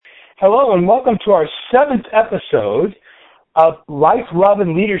Hello and welcome to our 7th episode of Life, Love,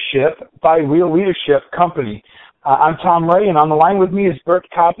 and Leadership by Real Leadership Company. I'm Tom Ray, and on the line with me is Bert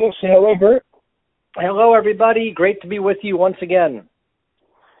Koppel. Say hello, Bert. Hello, everybody. Great to be with you once again.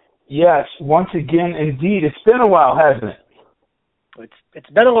 Yes, once again, indeed. It's been a while, hasn't it? It's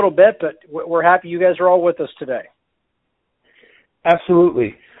been a little bit, but we're happy you guys are all with us today.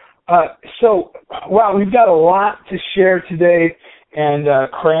 Absolutely. We've got a lot to share today and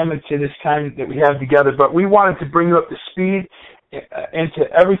cram into this time that we have together, but we wanted to bring you up to speed into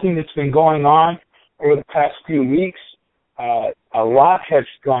everything that's been going on over the past few weeks. A lot has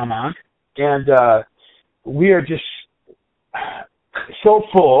gone on, and we are just so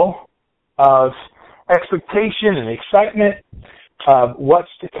full of expectation and excitement of what's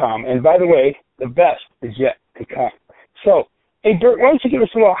to come. And by the way, the best is yet to come. So, hey, Bert, why don't you give us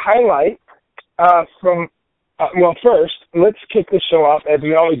a little highlight first, let's kick the show off, as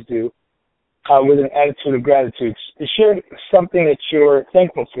we always do, with an attitude of gratitude. Share something that you're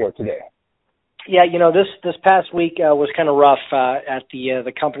thankful for today. Yeah, this past week was kind of rough at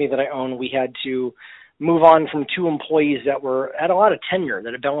the company that I own. We had to move on from 2 employees that had a lot of tenure,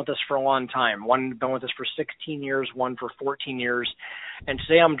 that had been with us for a long time. One had been with us for 16 years, one for 14 years. And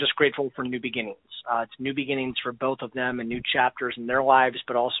today I'm just grateful for new beginnings. It's new beginnings for both of them and new chapters in their lives,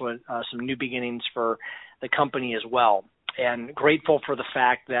 but also some new beginnings for the company as well. And grateful for the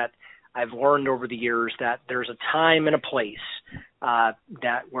fact that I've learned over the years that there's a time and a place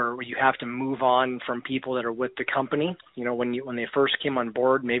where you have to move on from people that are with the company. When they first came on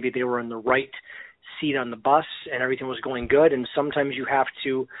board, maybe they were in the right seat on the bus and everything was going good, and sometimes you have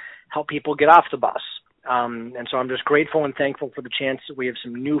to help people get off the bus. And so I'm just grateful and thankful for the chance that we have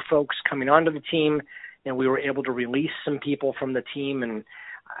some new folks coming onto the team, and we were able to release some people from the team, and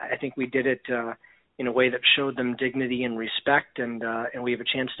I think we did it in a way that showed them dignity and respect, and we have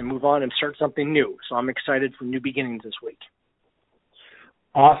a chance to move on and start something new. So I'm excited for new beginnings this week.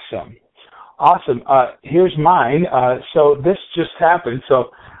 Awesome. Here's mine. So this just happened.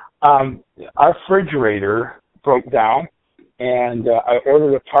 So our refrigerator broke down, and I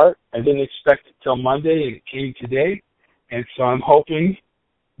ordered a part. I didn't expect it till Monday, and it came today. And so I'm hoping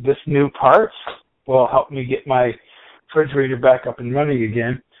this new part will help me get my refrigerator back up and running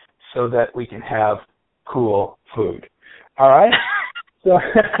again so that we can have cool food. All right? So,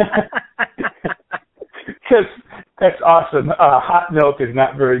 because that's awesome. Hot milk is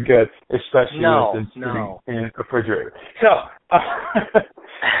not very good, especially when it's sitting in a refrigerator. So,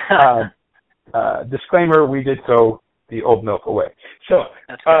 disclaimer, we did throw the old milk away. So,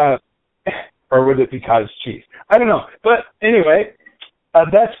 or would it be cottage cheese? I don't know. But anyway,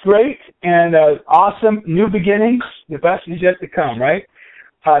 that's great and awesome. New beginnings. The best is yet to come, right?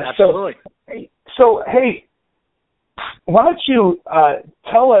 Absolutely. So, hey, why don't you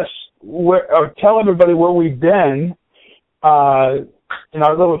tell us tell everybody where we've been in our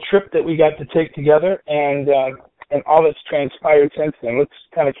little trip that we got to take together and all that's transpired since then. Let's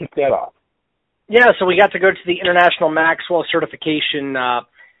kind of kick that off. Yeah, so we got to go to the International Maxwell Certification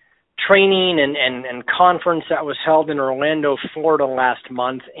training and conference that was held in Orlando, Florida last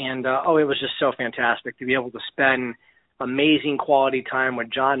month, and it was just so fantastic to be able to spend amazing quality time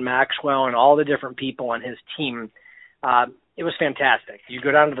with John Maxwell and all the different people on his team. It was fantastic. You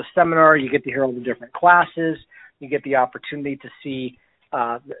go down to the seminar, you get to hear all the different classes, you get the opportunity to see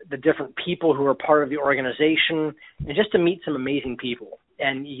the different people who are part of the organization, and just to meet some amazing people.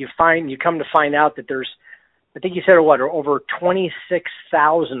 And you come to find out that there's, I think you said over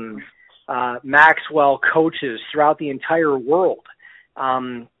 26,000 Maxwell coaches throughout the entire world,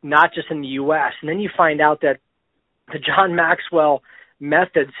 not just in the U.S. And then you find out that the John Maxwell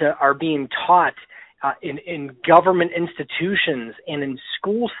methods are being taught in government institutions and in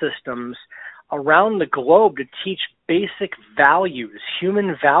school systems around the globe to teach basic values,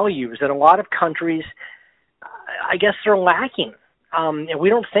 human values that a lot of countries, I guess, are lacking. And we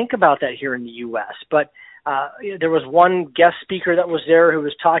don't think about that here in the U.S. But there was one guest speaker that was there who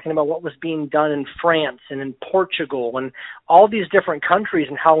was talking about what was being done in France and in Portugal and all these different countries,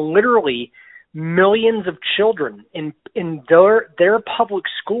 and how literally millions of children in their public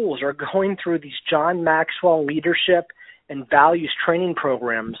schools are going through these John Maxwell leadership and values training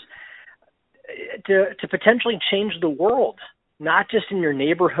programs to potentially change the world, not just in your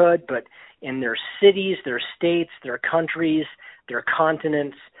neighborhood, but in their cities, their states, their countries, their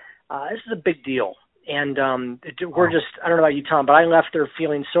continents. This is a big deal. And we're just, I don't know about you, Tom, but I left there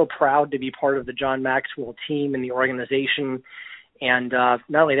feeling so proud to be part of the John Maxwell team and the organization. And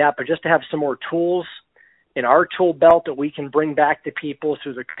not only that, but just to have some more tools in our tool belt that we can bring back to people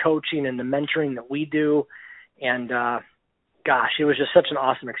through the coaching and the mentoring that we do. And gosh, it was just such an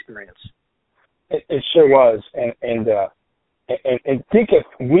awesome experience. It sure was. And think if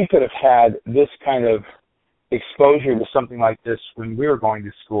we could have had this kind of exposure to something like this when we were going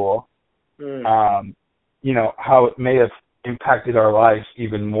to school, you know, how it may have impacted our lives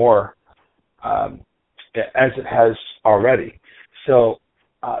even more as it has already. So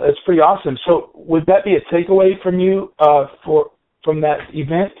that's pretty awesome. So would that be a takeaway from you from that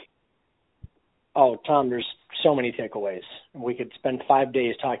event? Oh, Tom, there's so many takeaways. We could spend 5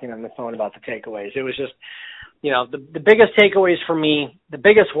 days talking on the phone about the takeaways. It was just, you know, the biggest takeaways for me, the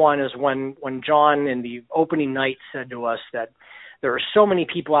biggest one is when John in the opening night said to us that there are so many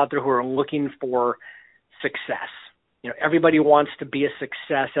people out there who are looking for success. You know, everybody wants to be a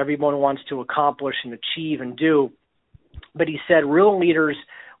success. Everyone wants to accomplish and achieve and do. But he said real leaders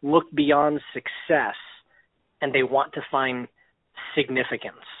look beyond success and they want to find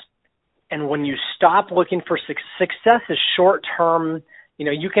significance. And when you stop looking for success is short-term. You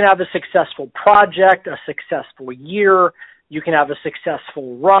know, you can have a successful project, a successful year. You can have a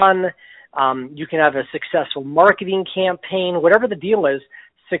successful run. You can have a successful marketing campaign. Whatever the deal is,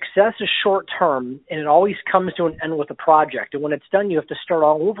 success is short-term, and it always comes to an end with a project. And when it's done, you have to start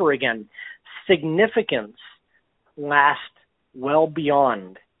all over again. Significance lasts well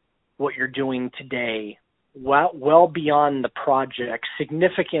beyond what you're doing today, well beyond the project.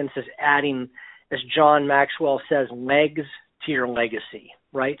 Significance is adding, as John Maxwell says, legs to your legacy,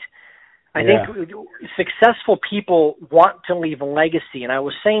 right? I think successful people want to leave a legacy. And I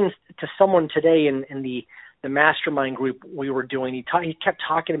was saying to someone today in the mastermind group we were doing, he kept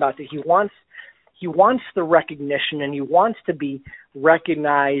talking about that he wants the recognition and he wants to be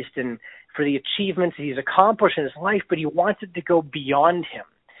recognized and for the achievements that he's accomplished in his life, but he wants it to go beyond him.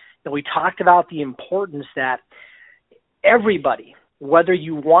 And we talked about the importance that everybody, whether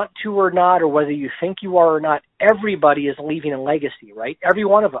you want to or not, or whether you think you are or not, everybody is leaving a legacy, right? Every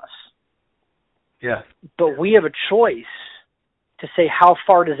one of us. Yeah. But we have a choice to say, how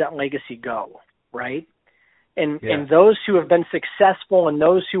far does that legacy go, right? And those who have been successful and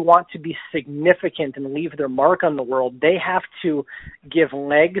those who want to be significant and leave their mark on the world, they have to give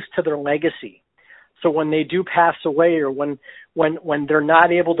legs to their legacy. So when they do pass away or when they're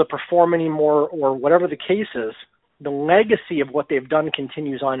not able to perform anymore or whatever the case is, the legacy of what they've done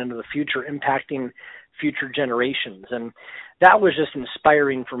continues on into the future, impacting future generations. And that was just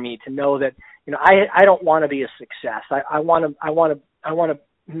inspiring for me to know that, you know, I don't want to be a success. I want to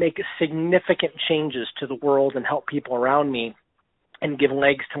make significant changes to the world and help people around me and give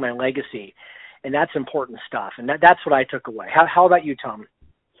legs to my legacy. And that's important stuff. And that's what I took away. How about you, Tom?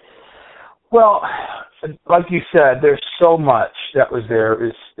 Well, like you said, there's so much that was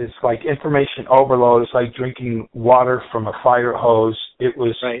there. It's like information overload. It's like drinking water from a fire hose. It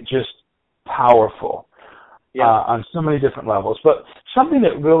was just powerful on so many different levels. But something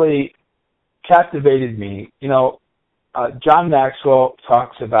that really captivated me, you know, John Maxwell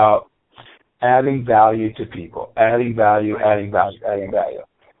talks about adding value to people, adding value.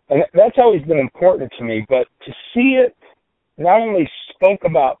 And that's always been important to me, but to see it not only spoke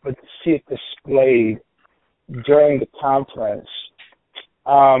about, but to see it displayed during the conference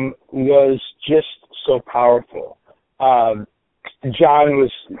was just so powerful. John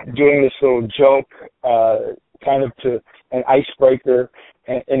was doing this little joke, kind of to an icebreaker,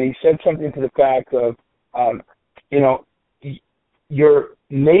 and he said something to the fact of, you know, your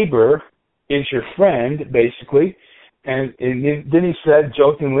neighbor is your friend, basically. And then he said,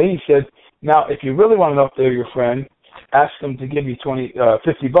 jokingly, he said, now, if you really want to know if they're your friend, ask them to give you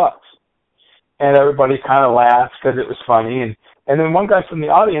 $50. And everybody kind of laughed because it was funny. And then one guy from the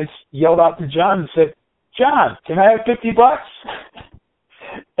audience yelled out to John and said, John, can I have $50?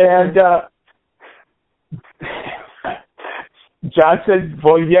 And John said,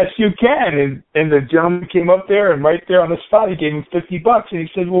 well, yes, you can. And the gentleman came up there, and right there on the spot, he gave him $50. And he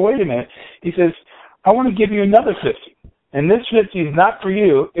said, well, wait a minute. He says, I want to give you another 50. And this 50 is not for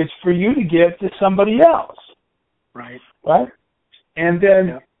you. It's for you to give to somebody else. Right? And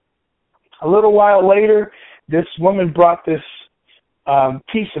then a little while later, this woman brought this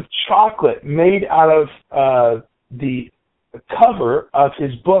piece of chocolate made out of the cover of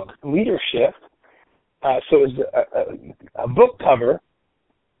his book, Leadership. So it was a book cover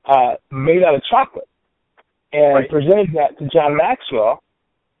made out of chocolate, and presented that to John Maxwell.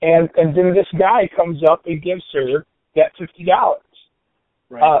 And then this guy comes up and gives her that $50.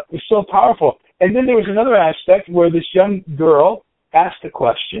 It's so powerful. And then there was another aspect where this young girl asked a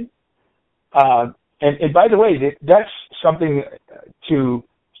question. And by the way, that's something to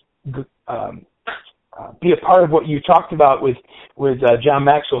be a part of what you talked about with John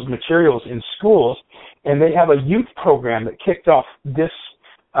Maxwell's materials in schools, and they have a youth program that kicked off this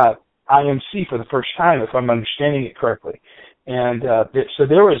IMC for the first time, if I'm understanding it correctly. And so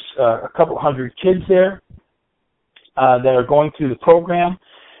there was a couple hundred kids there that are going through the program,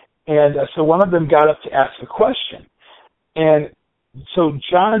 and so one of them got up to ask a question. And so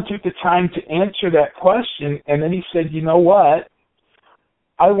John took the time to answer that question, and then he said, you know what?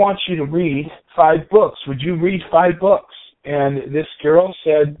 I want you to read 5 books. Would you read 5 books? And this girl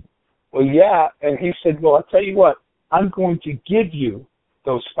said, well, yeah. And he said, well, I'll tell you what, I'm going to give you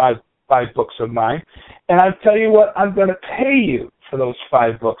those five books of mine, and I'll tell you what, I'm going to pay you for those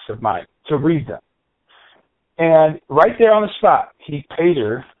 5 books of mine to read them. And right there on the spot, he paid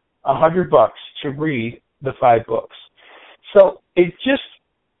her $100 to read the 5 books. So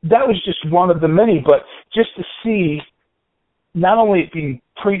that was just one of the many, but just to see not only it being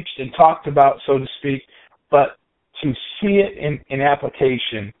preached and talked about, so to speak, but to see it in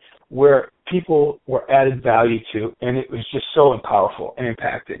application where people were added value to, and it was just so powerful and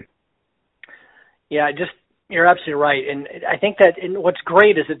impacting. Yeah, you're absolutely right. And I think that what's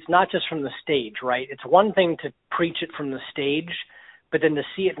great is it's not just from the stage, right? It's one thing to preach it from the stage, but then to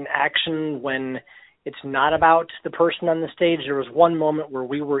see it in action when it's not about the person on the stage. There was one moment where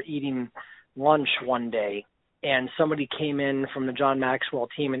we were eating lunch one day, and somebody came in from the John Maxwell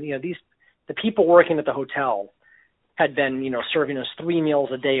team, and the people working at the hotel had been serving us 3 meals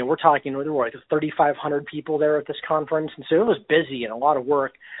a day, and we're talking there were like 3,500 people there at this conference, and so it was busy and a lot of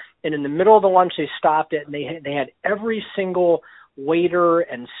work. And in the middle of the lunch, they stopped it, and they had every single waiter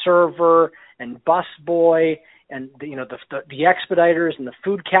and server and bus boy and the expediters and the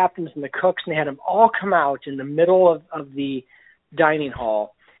food captains and the cooks, and they had them all come out in the middle of the dining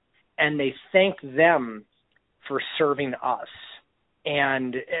hall, and they thanked them for serving us.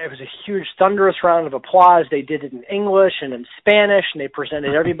 And it was a huge, thunderous round of applause. They did it in English and in Spanish, and they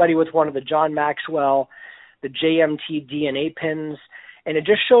presented everybody with one of the John Maxwell, the JMT DNA pins. And it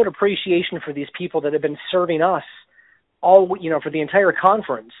just showed appreciation for these people that have been serving us all, for the entire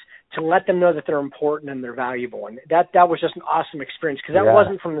conference, to let them know that they're important and they're valuable. And that was just an awesome experience, because that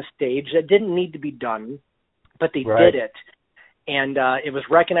wasn't from the stage. That didn't need to be done, but they did it. And it was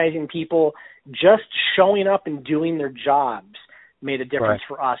recognizing people just showing up and doing their jobs made a difference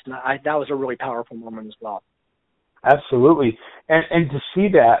for us. And that was a really powerful moment as well. Absolutely. And to see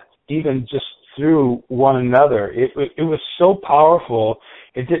that even just through one another, it was so powerful.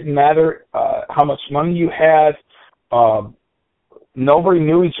 It didn't matter how much money you had. Nobody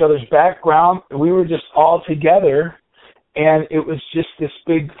knew each other's background. We were just all together, and it was just this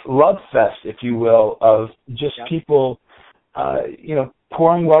big love fest, if you will, of just people,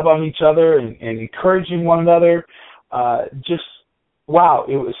 pouring love on each other and encouraging one another. Just, wow,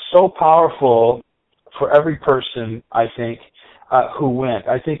 it was so powerful for every person, I think, who went.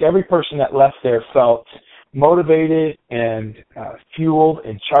 I think every person that left there felt motivated and fueled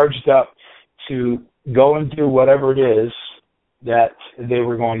and charged up to go and do whatever it is that they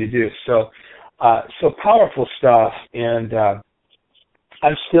were going to do. So powerful stuff, and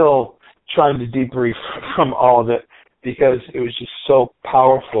I'm still trying to debrief from all of it because it was just so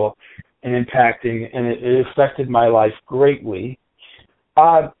powerful and impacting, and it affected my life greatly.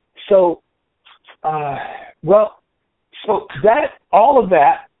 So that all of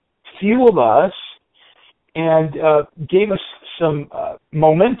that fueled us and gave us some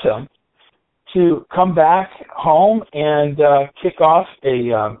momentum to come back home and kick off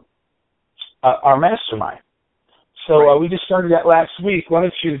our mastermind. So we just started that last week. Why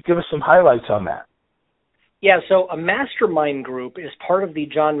don't you give us some highlights on that? Yeah, so a mastermind group is part of the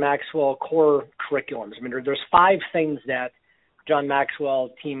John Maxwell core curriculums. I mean, there's 5 things that John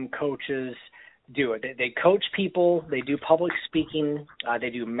Maxwell team coaches do. They coach people, they do public speaking, they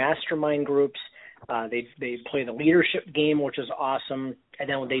do mastermind groups, they play the leadership game, which is awesome, and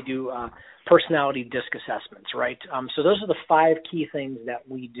then they do personality disc assessments, right? So those are the 5 key things that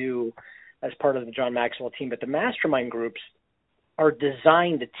we do as part of the John Maxwell team. But the mastermind groups are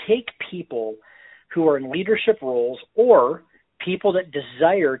designed to take people who are in leadership roles or people that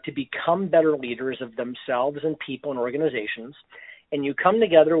desire to become better leaders of themselves and people and organizations, and you come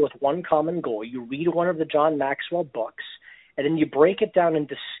together with one common goal. You read one of the John Maxwell books, and then you break it down and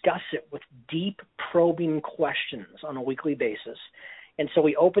discuss it with deep, probing questions on a weekly basis. And so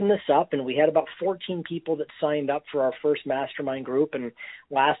we opened this up, and we had about 14 people that signed up for our first mastermind group. And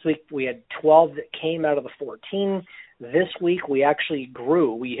last week we had 12 that came out of the 14. This week we actually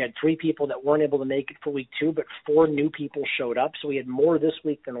grew. We had 3 people that weren't able to make it for week 2, but 4 new people showed up. So we had more this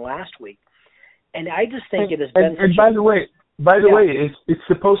week than last week. And I just think it has been. And by the way, it's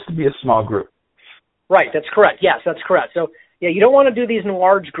supposed to be a small group. Right, that's correct. Yes, that's correct. So, yeah, you don't want to do these in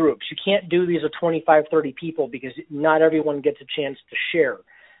large groups. You can't do these with 25, 30 people because not everyone gets a chance to share.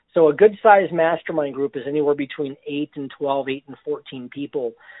 So a good-sized mastermind group is anywhere between 8 and 12, 8 and 14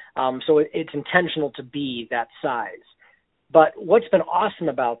 people. So it's intentional to be that size. But what's been awesome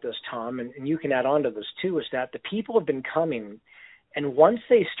about this, Tom, and you can add on to this too, is that the people have been coming, and once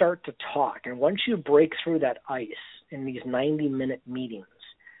they start to talk, and once you break through that ice in these 90-minute meetings,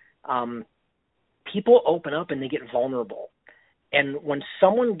 people open up and they get vulnerable. And when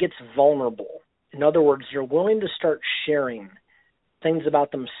someone gets vulnerable, in other words, they're willing to start sharing things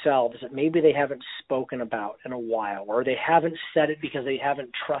about themselves that maybe they haven't spoken about in a while, or they haven't said it because they haven't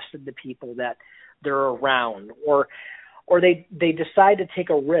trusted the people that they're around, or they decide to take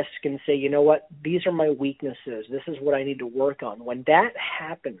a risk and say, you know what, these are my weaknesses. This is what I need to work on. When that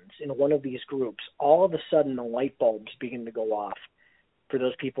happens in one of these groups, all of a sudden the light bulbs begin to go off for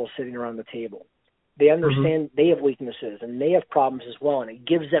those people sitting around the table. They understand they have weaknesses and they have problems as well, and it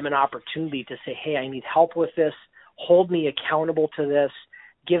gives them an opportunity to say, hey, I need help with this. Hold me accountable to this.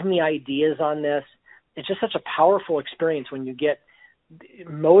 Give me ideas on this. It's just such a powerful experience when you get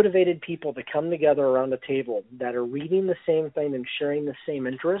motivated people to come together around the table that are reading the same thing and sharing the same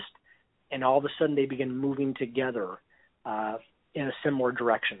interest, and all of a sudden they begin moving together in a similar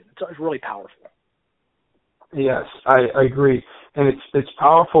direction. It's really powerful. Yes, I agree. And it's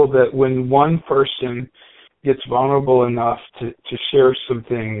powerful that when one person gets vulnerable enough to share some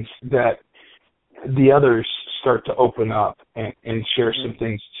things, that the others start to open up and share some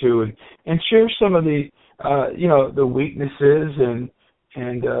things too, and share some of the the weaknesses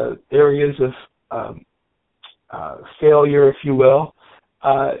and areas of failure, if you will,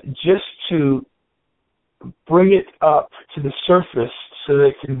 just to bring it up to the surface so that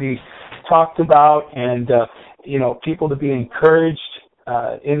it can be talked about, and people to be encouraged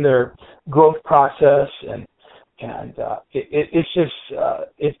in their growth process, and it's just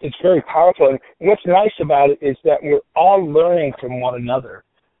it's very powerful. And what's nice about it is that we're all learning from one another,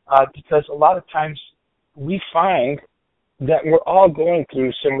 because a lot of times we find that we're all going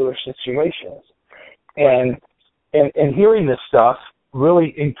through similar situations, and hearing this stuff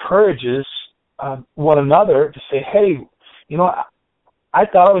really encourages one another to say, hey, I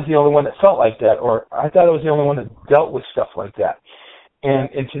thought I was the only one that felt like that, or I thought I was the only one that dealt with stuff like that. And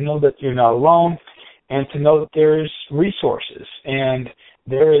to know that you're not alone, and to know that there's resources, and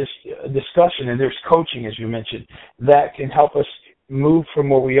there is discussion, and there's coaching, as you mentioned, that can help us move from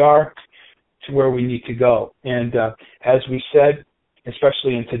where we are to where we need to go. And as we said,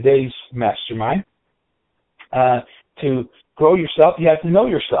 especially in today's mastermind, to grow yourself, you have to know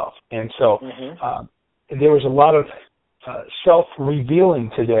yourself. And so there was a lot of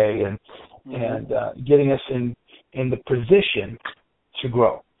self-revealing today, and getting us in the position to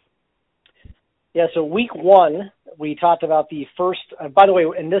grow. Yeah, so week 1, we talked about the first, by the way,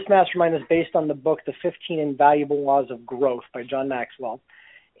 and this mastermind is based on the book, The 15 Invaluable Laws of Growth by John Maxwell.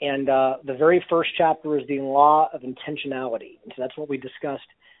 And the very first chapter is the law of intentionality. And so that's what we discussed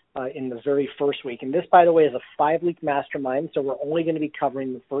in the very first week. And this, by the way, is a 5-week mastermind, so we're only going to be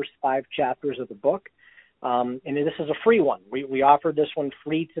covering the first 5 chapters of the book. And this is a free one. We offered this one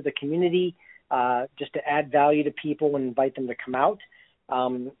free to the community just to add value to people and invite them to come out.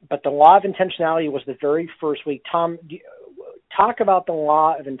 But the law of intentionality was the very first week. Tom, talk about the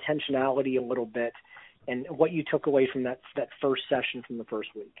law of intentionality a little bit and what you took away from that first session from the first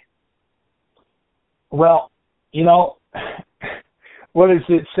week. Well, what does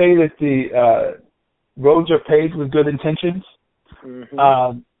it say, that the roads are paved with good intentions?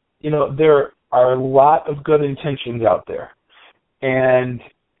 There are a lot of good intentions out there, and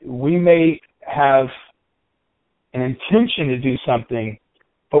we may have an intention to do something,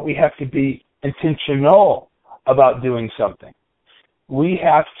 but we have to be intentional about doing something. We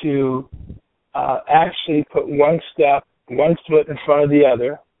have to actually put one foot in front of the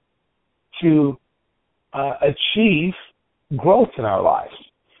other to achieve growth in our lives.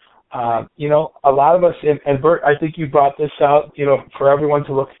 A lot of us, and Bert, I think you brought this out, for everyone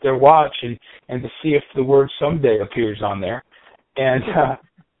to look at their watch and to see if the word someday appears on there. And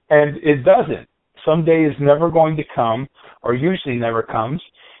it doesn't. Someday is never going to come, or usually never comes.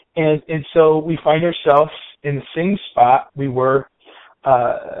 And so we find ourselves in the same spot we were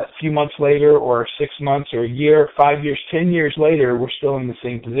a few months later, or 6 months, or a year, 5 years, 10 years later. We're still in the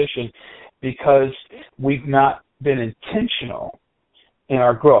same position because we've not been intentional in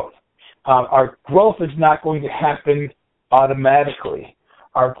our growth. Our growth is not going to happen automatically.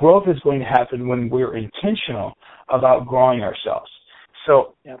 Our growth is going to happen when we're intentional about growing ourselves.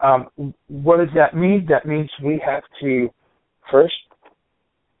 So what does that mean? That means we have to first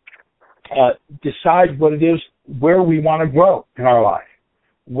decide what it is, where we want to grow in our life,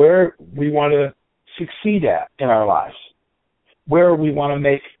 where we want to succeed at in our lives, where we want to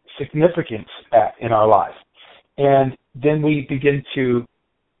make significance at in our life. And then we begin to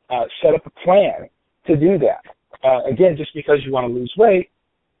set up a plan to do that. Again, just because you want to lose weight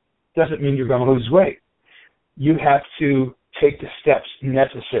doesn't mean you're going to lose weight. You have to take the steps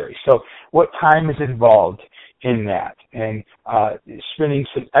necessary. So what time is involved in that? And spending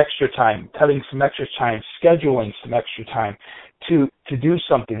some extra time, cutting some extra time, scheduling some extra time to do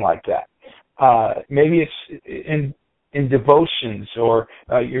something like that. Maybe it's in devotions or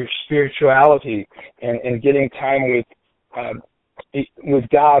your spirituality and getting time with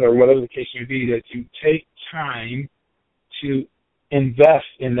God or whatever the case may be, that you take time to invest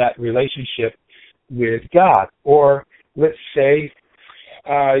in that relationship with God. Or let's say,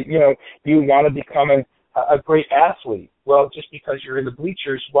 you want to become a great athlete. Well, just because you're in the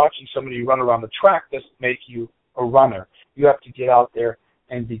bleachers watching somebody run around the track doesn't make you a runner. You have to get out there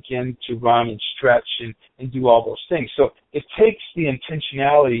and begin to run and stretch and do all those things. So it takes the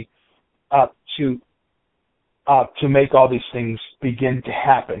intentionality to make all these things begin to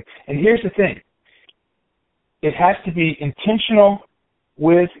happen. And here's the thing. It has to be intentional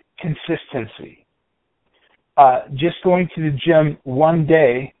with consistency. Just going to the gym one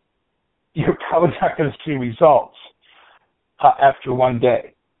day, you're probably not going to see results after one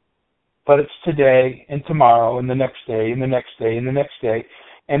day. But it's today and tomorrow and the next day and the next day and the next day.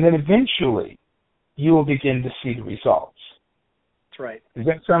 And then eventually you will begin to see the results. That's right. Does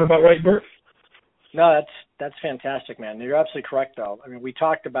that sound about right, Bert? No, that's fantastic, man. You're absolutely correct, though. I mean, we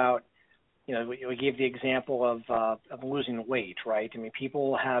talked about, we gave the example of losing weight, right? I mean,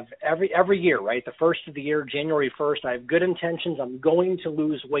 people have every year, right? The first of the year, January 1st, I have good intentions. I'm going to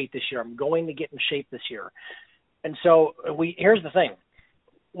lose weight this year. I'm going to get in shape this year. And so here's the thing.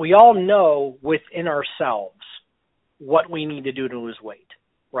 We all know within ourselves what we need to do to lose weight,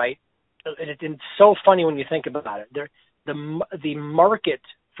 right? And it's so funny when you think about it. The market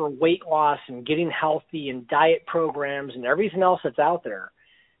for weight loss and getting healthy and diet programs and everything else that's out there,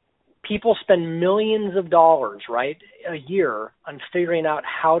 people spend millions of dollars, right, a year on figuring out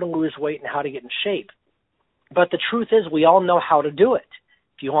how to lose weight and how to get in shape. But the truth is we all know how to do it.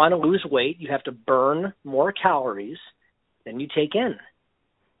 If you want to lose weight, you have to burn more calories than you take in.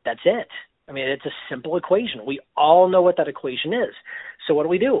 That's it. I mean, it's a simple equation. We all know what that equation is. So what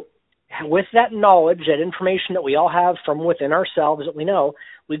do? With that knowledge, that information that we all have from within ourselves that we know,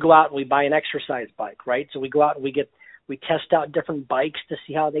 we go out and we buy an exercise bike, right? So we go out and we test out different bikes to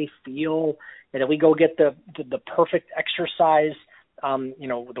see how they feel, and then we go get the perfect exercise,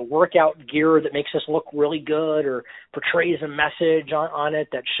 the workout gear that makes us look really good or portrays a message on it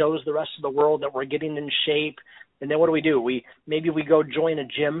that shows the rest of the world that we're getting in shape. And then what do? Maybe we go join a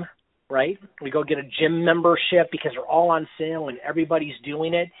gym, right? We go get a gym membership because they're all on sale and everybody's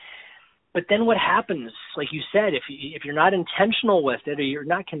doing it. But then what happens, like you said, if you're not intentional with it or you're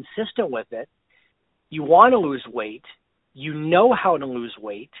not consistent with it, you want to lose weight, you know how to lose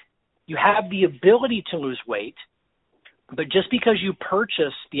weight, you have the ability to lose weight, but just because you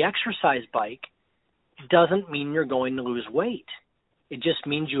purchase the exercise bike doesn't mean you're going to lose weight. It just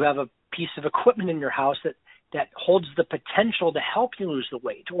means you have a piece of equipment in your house that holds the potential to help you lose the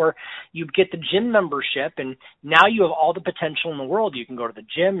weight. Or you get the gym membership, and now you have all the potential in the world. You can go to the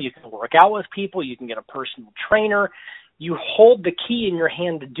gym, you can work out with people, you can get a personal trainer. You hold the key in your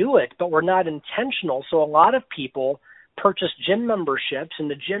hand to do it, but we're not intentional. So a lot of people purchase gym memberships, and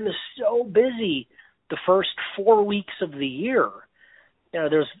the gym is so busy the first 4 weeks of the year.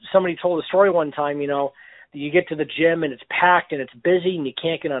 There's somebody told a story one time, you get to the gym and it's packed and it's busy and you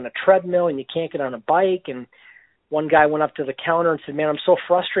can't get on a treadmill and you can't get on a bike. And one guy went up to the counter and said, man, I'm so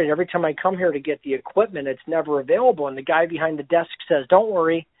frustrated. Every time I come here to get the equipment, it's never available. And the guy behind the desk says, don't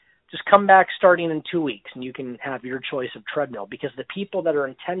worry, just come back starting in 2 weeks and you can have your choice of treadmill, because the people that are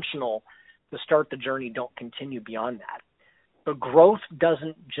intentional to start the journey don't continue beyond that. But growth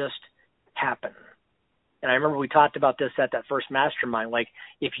doesn't just happen. And I remember we talked about this at that first mastermind. Like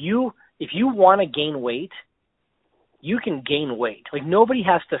if you want to gain weight, you can gain weight. Like nobody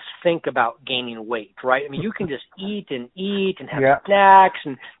has to think about gaining weight, right? I mean, you can just eat and have snacks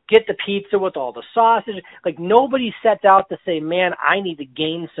and get the pizza with all the sausage. Like nobody sets out to say, man, I need to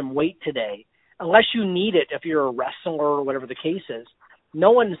gain some weight today, unless you need it if you're a wrestler or whatever the case is.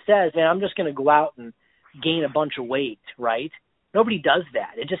 No one says, man, I'm just going to go out and gain a bunch of weight, right? Nobody does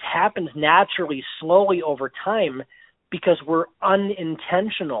that. It just happens naturally, slowly over time, because we're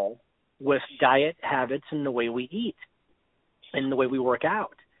unintentional with diet habits and the way we eat and the way we work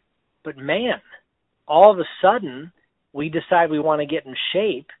out. But man, all of a sudden we decide we want to get in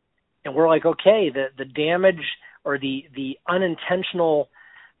shape, And we're like, okay, the damage or the unintentional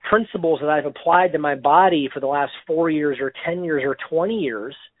principles that I've applied to my body for the last 4 years or 10 years or 20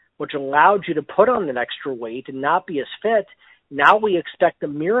 years, which allowed you to put on an extra weight and not be as fit, now we expect a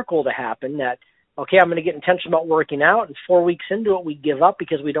miracle to happen that, okay, I'm going to get intentional about working out, and 4 weeks into it, we give up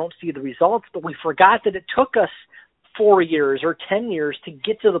because we don't see the results, but we forgot that it took us 4 years or 10 years to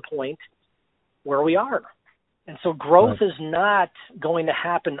get to the point where we are. And so growth is not going to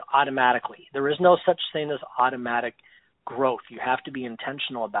happen automatically. There is no such thing as automatic growth. You have to be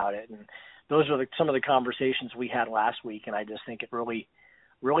intentional about it. And those are some of the conversations we had last week, and I just think it really,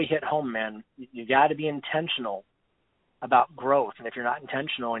 really hit home, man. You got to be intentional about growth. And if you're not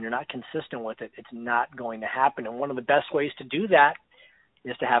intentional and you're not consistent with it, it's not going to happen. And one of the best ways to do that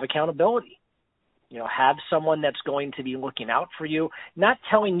is to have accountability. You know, have someone that's going to be looking out for you, not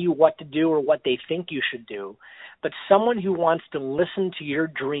telling you what to do or what they think you should do, but someone who wants to listen to your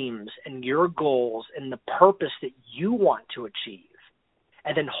dreams and your goals and the purpose that you want to achieve,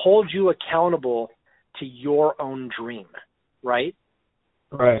 and then hold you accountable to your own dream, right?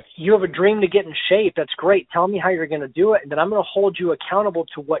 Right. You have a dream to get in shape. That's great. Tell me how you're going to do it, and then I'm going to hold you accountable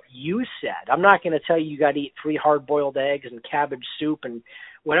to what you said. I'm not going to tell you got to eat 3 hard-boiled eggs and cabbage soup and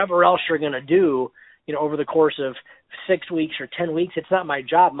whatever else you're going to do, you know, over the course of 6 weeks or 10 weeks. It's not my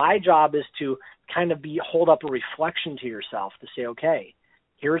job. My job is to kind of hold up a reflection to yourself to say, okay,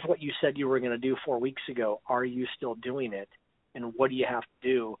 here's what you said you were going to do 4 weeks ago. Are you still doing it? And what do you have to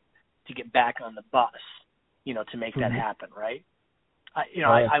do to get back on the bus, you know, to make that happen, right?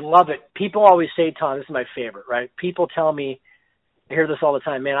 I love it. People always say, Tom, this is my favorite, right? People tell me, I hear this all the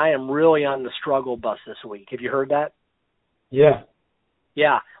time, man, I am really on the struggle bus this week. Have you heard that? Yeah.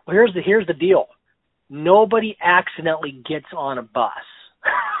 Yeah. Well, here's the deal. Nobody accidentally gets on a bus.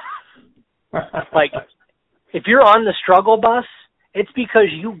 Like, if you're on the struggle bus, it's because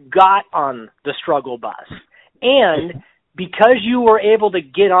you got on the struggle bus. And because you were able to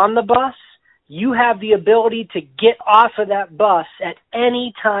get on the bus, you have the ability to get off of that bus at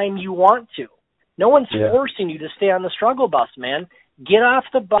any time you want to. No one's forcing you to stay on the struggle bus, man. Get off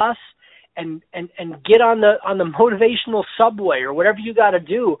the bus and get on the motivational subway or whatever you got to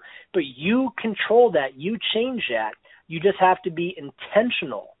do. But you control that. You change that. You just have to be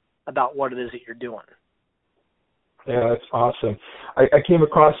intentional about what it is that you're doing. Yeah, that's awesome. I came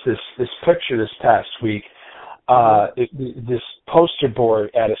across this picture this past week, this poster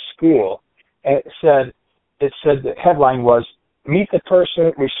board at a school. And it said the headline was, meet the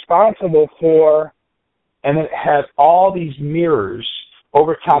person responsible for, and it had all these mirrors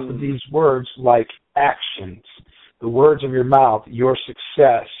over top of these words like actions, the words of your mouth, your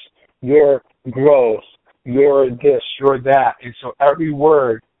success, your growth, your this, your that. And so every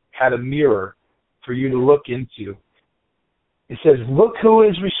word had a mirror for you to look into. It says, look who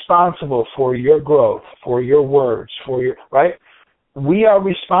is responsible for your growth, for your words, for your, right? We are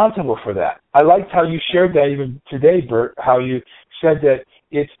responsible for that. I liked how you shared that even today, Bert, how you said that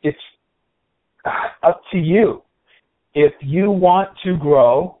it's up to you. If you want to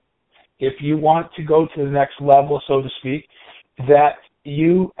grow, if you want to go to the next level, so to speak, that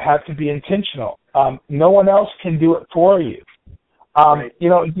you have to be intentional. No one else can do it for you. Right. You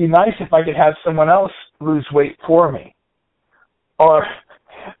know, it'd be nice if I could have someone else lose weight for me. Or,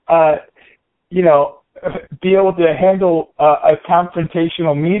 you know, be able to handle a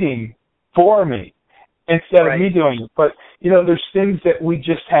confrontational meeting for me instead of me doing it. But, you know, there's things that we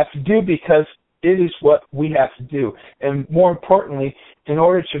just have to do because it is what we have to do. And more importantly, in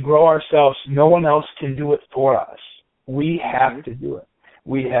order to grow ourselves, no one else can do it for us. We have to do it.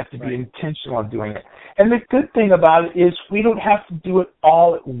 We have to be intentional in doing it. And the good thing about it is we don't have to do it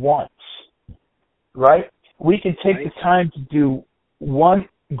all at once, right? We can take the time to do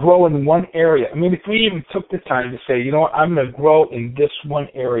grow in one area. I mean, if we even took the time to say, you know what, I'm going to grow in this one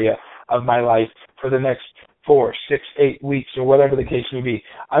area of my life for the next 4, 6, 8 weeks or whatever the case may be.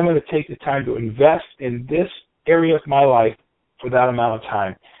 I'm going to take the time to invest in this area of my life for that amount of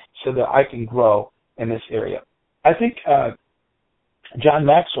time so that I can grow in this area. I think John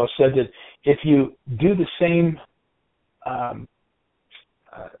Maxwell said that if you do the same,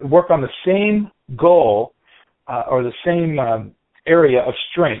 work on the same goal or the same area of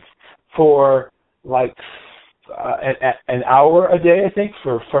strength for like an hour a day, I think,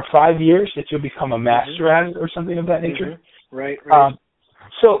 for 5 years, that you'll become a master at it or something of that nature. Right.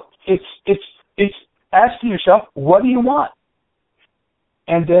 So it's asking yourself, what do you want?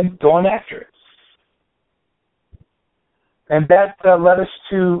 And then going after it. And that led us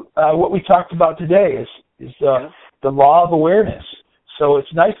to what we talked about today is the law of awareness. So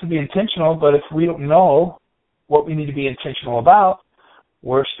it's nice to be intentional, but if we don't know what we need to be intentional about,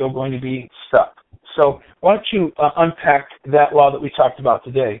 we're still going to be stuck. So why don't you unpack that law that we talked about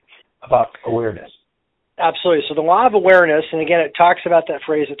today about awareness? Absolutely. So the law of awareness, and again, it talks about that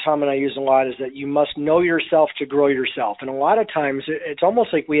phrase that Tom and I use a lot, is that you must know yourself to grow yourself. And a lot of times it's almost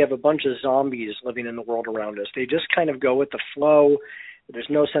like we have a bunch of zombies living in the world around us. They just kind of go with the flow. There's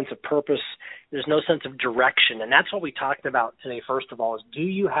no sense of purpose. There's no sense of direction. And that's what we talked about today, first of all, is do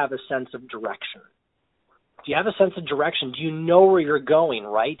you have a sense of direction? Do you have a sense of direction? Do you know where you're going,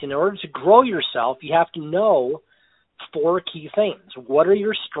 right? In order to grow yourself, you have to know 4 key things. What are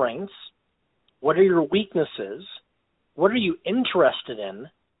your strengths? What are your weaknesses? What are you interested in?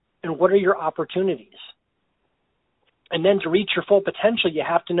 And what are your opportunities? And then to reach your full potential, you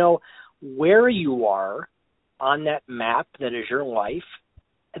have to know where you are on that map that is your life.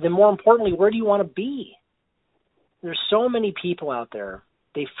 And then more importantly, where do you want to be? There's so many people out there,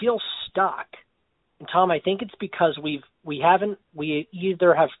 they feel stuck. And Tom, I think it's because we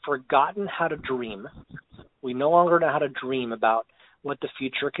either have forgotten how to dream. We no longer know how to dream about what the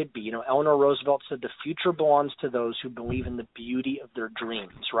future could be. You know, Eleanor Roosevelt said the future belongs to those who believe in the beauty of their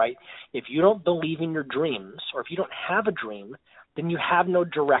dreams, right? If you don't believe in your dreams, or if you don't have a dream, then you have no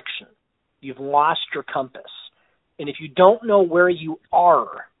direction. You've lost your compass. And if you don't know where you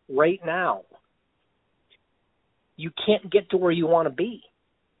are right now, you can't get to where you want to be.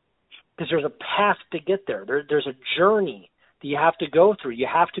 Because there's a path to get there. There's a journey that you have to go through. You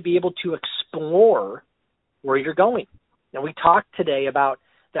have to be able to explore where you're going. Now, we talked today about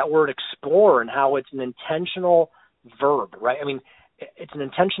that word explore and how it's an intentional verb, right? I mean, it's an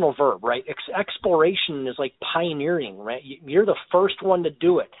intentional verb, right? Exploration is like pioneering, right? You're the first one to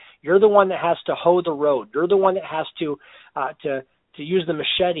do it. You're the one that has to hoe the road. You're the one that has to use the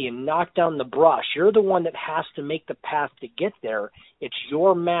machete and knock down the brush. You're the one that has to make the path to get there. It's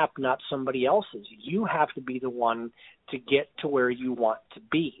your map, not somebody else's. You have to be the one to get to where you want to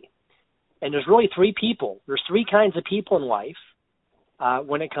be. And there's really 3 people. There's 3 kinds of people in life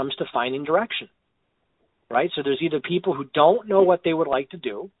when it comes to finding direction, right? So there's either people who don't know what they would like to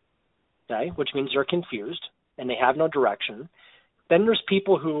do, okay, which means they're confused and they have no direction. Then there's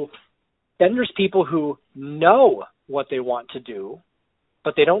people who know what they want to do,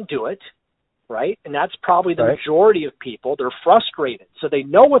 but they don't do it, right? And that's probably the majority of people. They're frustrated. So they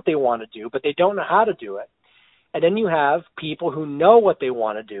know what they want to do, but they don't know how to do it. And then you have people who know what they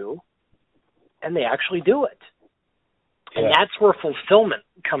want to do, and they actually do it. And that's where fulfillment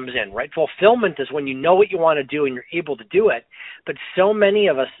comes in, right? Fulfillment is when you know what you want to do and you're able to do it, but so many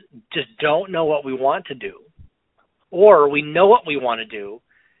of us just don't know what we want to do. Or we know what we want to do,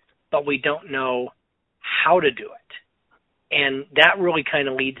 but we don't know how to do it. And that really kind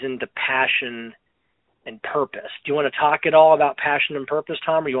of leads into passion and purpose. Do you want to talk at all about passion and purpose,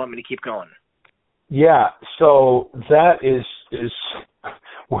 Tom, or you want me to keep going? Yeah, so that is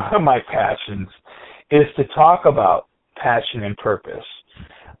one of my passions, is to talk about passion and purpose.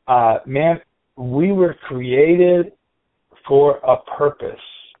 Man, we were created for a purpose,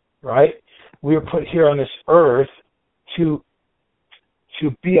 right? We were put here on this earth to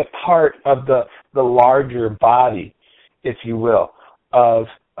be a part of the larger body, if you will, of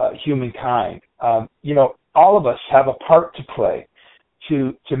humankind. All of us have a part to play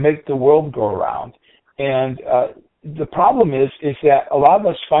to make the world go around. And the problem is that a lot of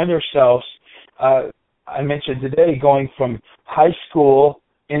us find ourselves, I mentioned today, going from high school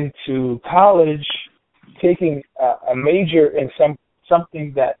into college, taking a major in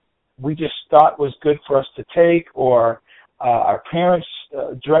something that we just thought was good for us to take, or our parents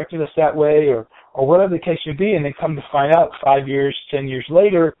directed us that way, or whatever the case may be, and then come to find out 5 years, 10 years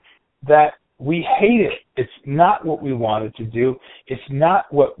later that we hate it. It's not what we wanted to do. It's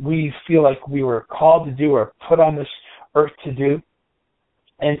not what we feel like we were called to do or put on this earth to do.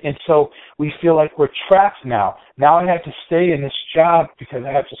 And so we feel like we're trapped now. Now I have to stay in this job because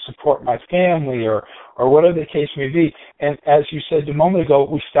I have to support my family, or whatever the case may be. And as you said a moment ago,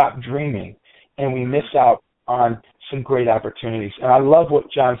 we stop dreaming and we miss out on some great opportunities. And I love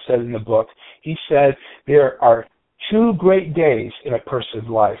what John said in the book. He said there are 2 great days in a person's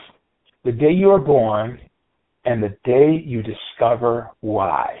life: the day you are born and the day you discover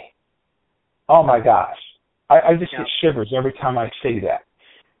why. Oh my gosh. I just get shivers every time I say that.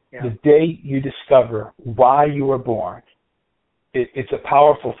 Yeah. The day you discover why you were born. It's a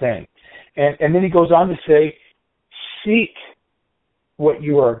powerful thing. And then he goes on to say, seek what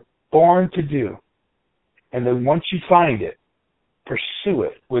you are born to do. And then once you find it, pursue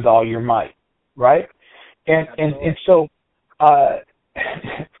it with all your might. Right? And so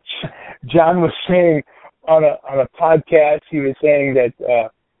John was saying on a podcast, he was saying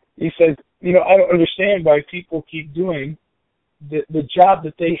that he says, I don't understand why people keep doing the job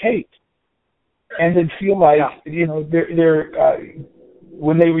that they hate, and then feel like they're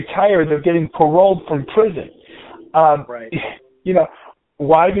when they retire they're getting paroled from prison. Right.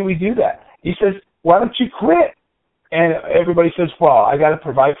 Why do we do that? He says, why don't you quit? And everybody says, well, I got to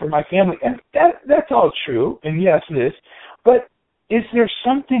provide for my family. And that's all true. And yes, it is. But is there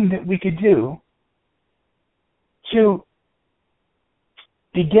something that we could do to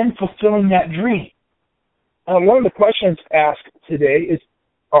begin fulfilling that dream? One of the questions asked today is,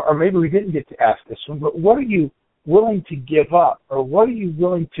 or maybe we didn't get to ask this one, but what are you willing to give up? Or what are you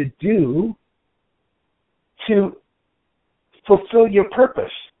willing to do to fulfill your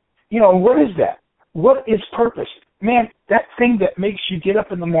purpose? What is that? What is purpose? Man, that thing that makes you get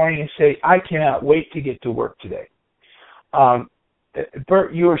up in the morning and say, I cannot wait to get to work today.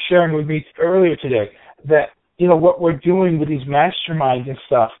 Bert, you were sharing with me earlier today that, what we're doing with these masterminds and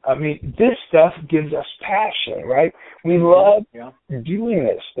stuff, I mean, this stuff gives us passion, right? We love doing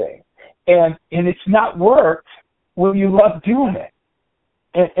this thing. And it's not work when you love doing it.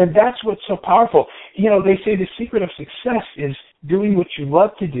 And that's what's so powerful. They say the secret of success is doing what you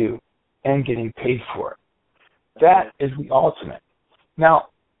love to do and getting paid for it. That is the ultimate. Now,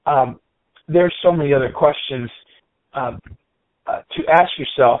 there's so many other questions to ask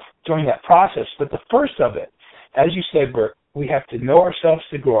yourself during that process, but the first of it, as you said, Bert, we have to know ourselves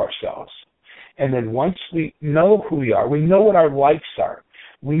to grow ourselves. And then once we know who we are, we know what our likes are,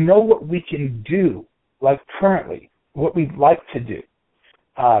 we know what we can do, like currently, what we'd like to do.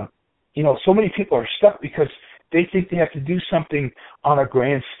 So many people are stuck because they think they have to do something on a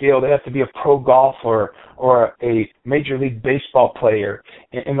grand scale. They have to be a pro golfer or a Major League Baseball player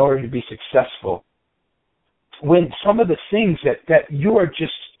in order to be successful. When some of the things that you are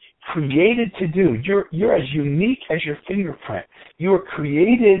just created to do, you're as unique as your fingerprint. You are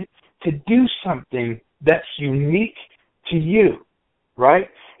created to do something that's unique to you, right?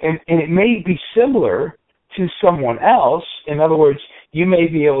 And it may be similar to someone else. In other words, you may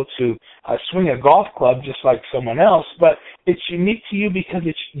be able to swing a golf club just like someone else, but it's unique to you because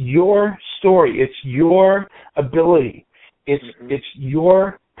it's your story. It's your ability. It's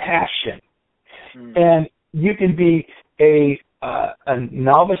your passion. And you can be a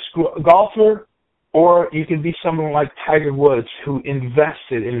novice golfer, or you can be someone like Tiger Woods who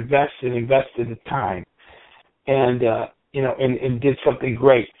invested the time and did something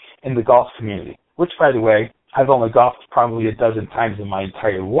great in the golf community, which, by the way, I've only golfed probably a dozen times in my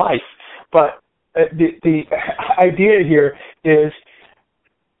entire life. But the idea here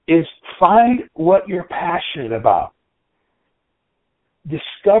is find what you're passionate about.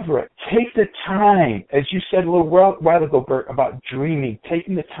 Discover it. Take the time, as you said a little while ago, Bert, about dreaming,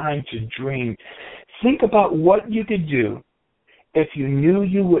 taking the time to dream. Think about what you could do if you knew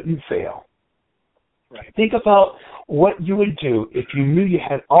you wouldn't fail. Right. Think about what you would do if you knew you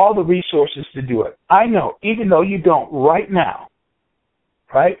had all the resources to do it. I know, even though you don't right now,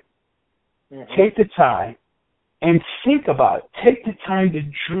 right? Take the time and think about it. Take the time to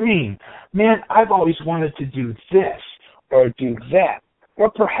dream. Man, I've always wanted to do this or do that. Or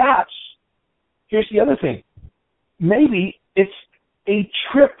perhaps, here's the other thing, maybe it's a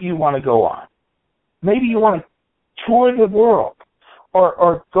trip you want to go on. Maybe you want to tour the world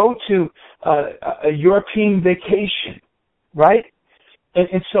or go to a European vacation, right?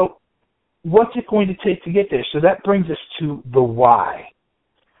 And so what's it going to take to get there? So that brings us to the why.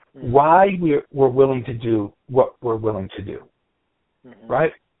 Why we're willing to do what we're willing to do,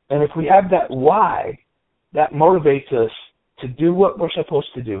 right? And if we have that why, that motivates us to do what we're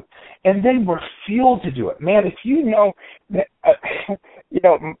supposed to do. And then we're fueled to do it. Man, if you know,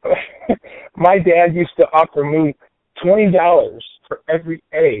 my dad used to offer me $20 for every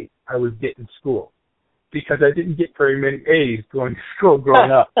A I would get in school because I didn't get very many A's going to school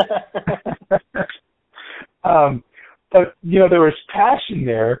growing up. But, there was passion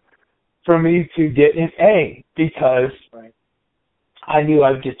there for me to get an A because I knew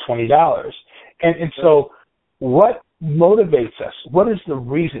I'd get $20. And so what motivates us? What is the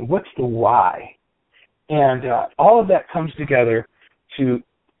reason? What's the why? And all of that comes together to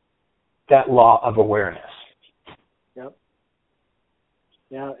that law of awareness. Yep.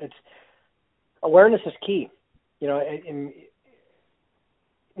 Yeah, awareness is key.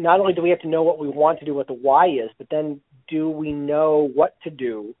 Not only do we have to know what we want to do, what the why is, but then do we know what to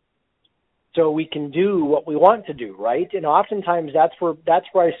do so we can do what we want to do, right? And oftentimes that's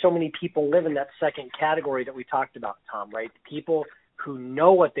why so many people live in that second category that we talked about, Tom, right? People who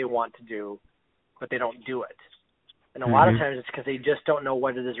know what they want to do, but they don't do it. And a lot of times it's because they just don't know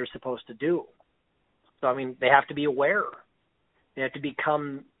what it is they're supposed to do. So, they have to be aware. They have to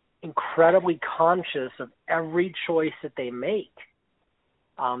become incredibly conscious of every choice that they make.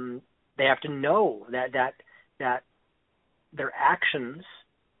 They have to know that their actions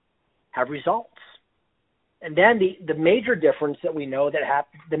have results. And then the major difference that we know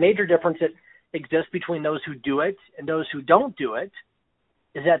the major difference that exists between those who do it and those who don't do it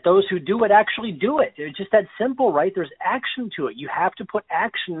is that those who do it actually do it. It's just that simple, right? There's action to it. You have to put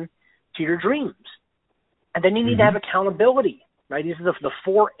action to your dreams. And then you need to have accountability, right? These are the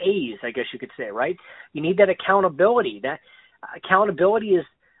 4 A's, I guess you could say, right? You need that accountability. That accountability is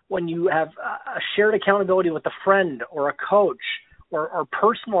when you have a shared accountability with a friend or a coach or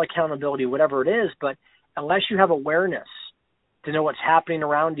personal accountability, whatever it is. But unless you have awareness to know what's happening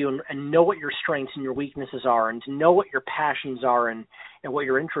around you and know what your strengths and your weaknesses are and to know what your passions are and what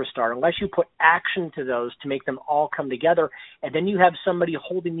your interests are, unless you put action to those to make them all come together, and then you have somebody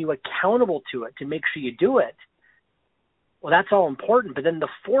holding you accountable to it to make sure you do it, well, that's all important. But then the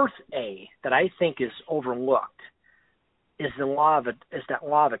 4th A that I think is overlooked is that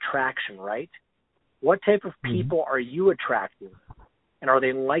law of attraction, right? What type of people are you attracting? And are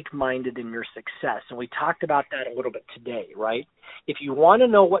they like-minded in your success? And we talked about that a little bit today, right? If you want to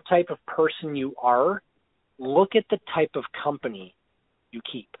know what type of person you are, look at the type of company you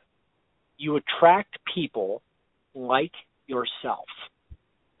keep. You attract people like yourself.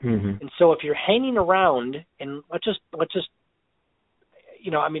 And so if you're hanging around, and let's just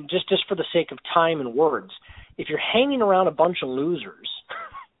just for the sake of time and words, if you're hanging around a bunch of losers,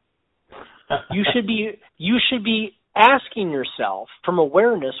 you should be asking yourself from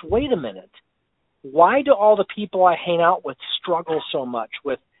awareness, wait a minute, why do all the people I hang out with struggle so much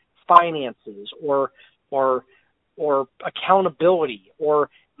with finances or accountability or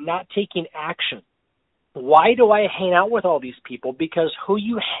not taking action? Why do I hang out with all these people? Because who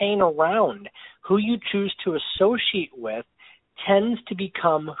you hang around, who you choose to associate with, tends to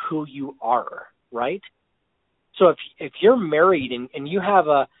become who you are, right? So if you're married and you have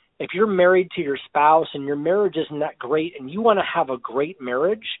if you're married to your spouse and your marriage isn't that great and you want to have a great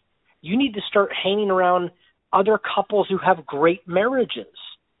marriage, you need to start hanging around other couples who have great marriages.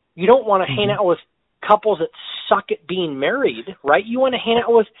 You don't want to hang out with couples that suck at being married, right? You want to hang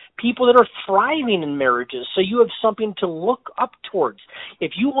out with people that are thriving in marriages so you have something to look up towards.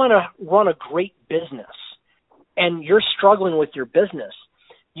 If you want to run a great business and you're struggling with your business,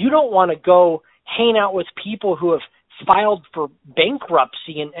 you don't want to go hang out with people who have filed for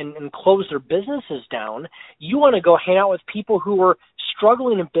bankruptcy and closed their businesses down. You want to go hang out with people who are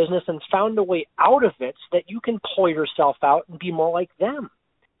struggling in business and found a way out of it so that you can pull yourself out and be more like them.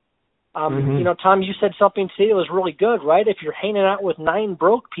 Tom, you said something today that was really good, right? If you're hanging out with 9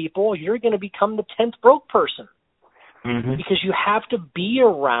 broke people, you're going to become the 10th broke person because you have to be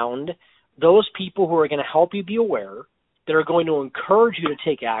around those people who are going to help you be aware. They're going to encourage you to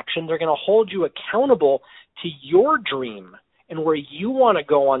take action. They're going to hold you accountable to your dream and where you want to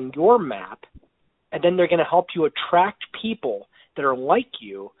go on your map. And then they're going to help you attract people that are like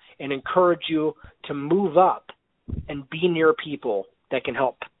you and encourage you to move up and be near people that can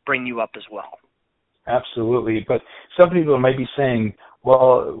help bring you up as well. Absolutely. But some people might be saying,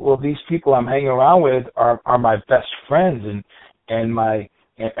 well, these people I'm hanging around with are my best friends and my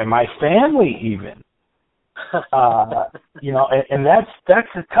family even. And that's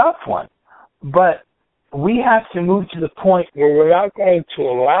a tough one. But we have to move to the point where we're not going to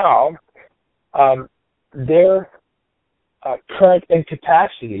allow their current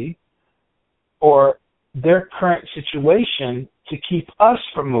incapacity or their current situation to keep us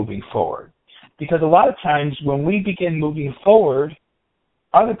from moving forward. Because a lot of times when we begin moving forward,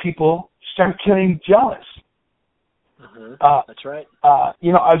 other people start getting jealous. That's right. I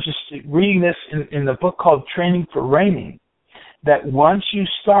was just reading this in the book called Training for Reigning, that once you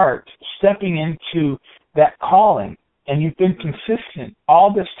start stepping into that calling and you've been consistent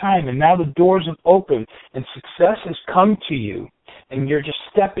all this time and now the doors have opened and success has come to you and you're just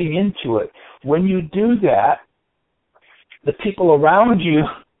stepping into it, when you do that, the people around you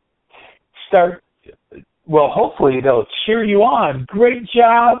start, hopefully they'll cheer you on. Great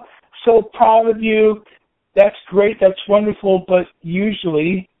job. So proud of you. That's great. That's wonderful. But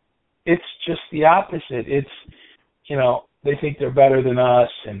usually it's just the opposite. It's, they think they're better than us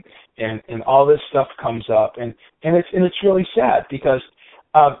and all this stuff comes up. And it's really sad because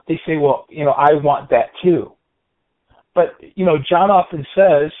they say, I want that too. But, John often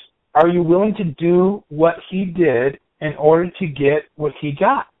says, are you willing to do what he did in order to get what he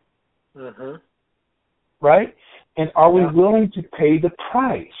got? Right? And are we willing to pay the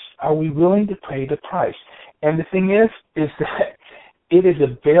price? Are we willing to pay the price? And the thing is that it is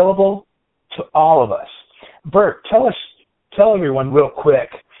available to all of us. Bert, tell everyone real quick,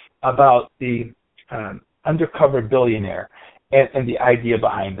 about the undercover billionaire and the idea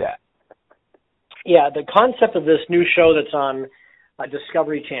behind that. Yeah, the concept of this new show that's on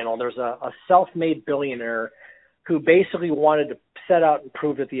Discovery Channel, there's a self-made billionaire who basically wanted to set out and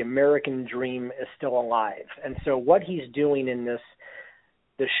prove that the American dream is still alive. And so what he's doing in this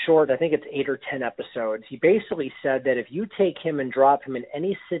short, I think it's 8 or 10 episodes, he basically said that if you take him and drop him in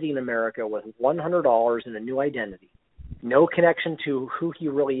any city in America with $100 and a new identity, no connection to who he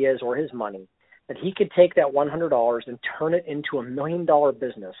really is or his money, that he could take that $100 and turn it into $1 million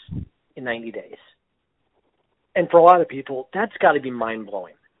business in 90 days. And for a lot of people, that's got to be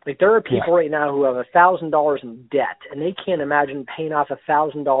mind-blowing. Like, there are people right now who have $1,000 in debt, and they can't imagine paying off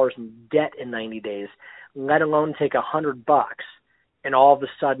 $1,000 in debt in 90 days, let alone take $100 and all of a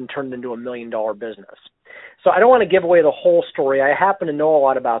sudden turn it into $1 million business. So I don't want to give away the whole story. I happen to know a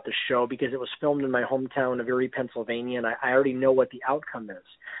lot about the show because it was filmed in my hometown of Erie, Pennsylvania, and I already know what the outcome is.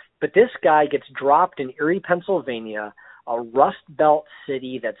 But this guy gets dropped in Erie, Pennsylvania, a Rust Belt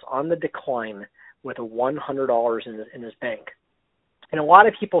city that's on the decline, with $100 in his bank. And a lot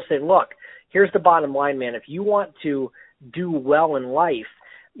of people say, look, here's the bottom line, man. If you want to do well in life,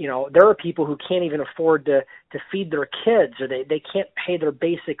 you know, there are people who can't even afford to feed their kids, or they can't pay their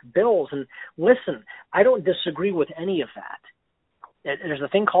basic bills. And listen, I don't disagree with any of that. There's a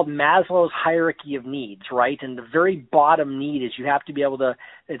thing called Maslow's hierarchy of needs, right? And the very bottom need is you have to be able to,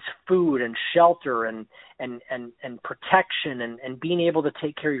 it's food and shelter and protection and being able to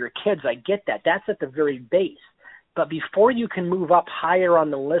take care of your kids. I get that. That's at the very base. But before you can move up higher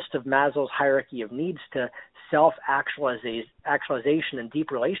on the list of Maslow's hierarchy of needs to self-actualization and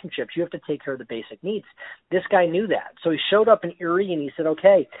deep relationships, you have to take care of the basic needs. This guy knew that. So he showed up in Erie and he said,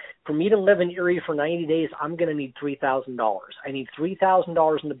 okay, for me to live in Erie for 90 days, I'm going to need $3,000. I need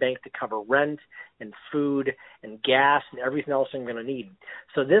 $3,000 in the bank to cover rent and food and gas and everything else I'm going to need.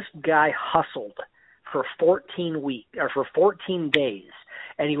 So this guy hustled for 14 days.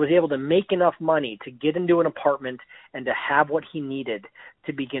 And he was able to make enough money to get into an apartment and to have what he needed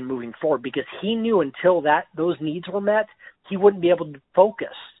to begin moving forward, because he knew until those needs were met, he wouldn't be able to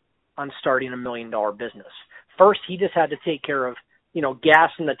focus on starting $1 million business. First, he just had to take care of, gas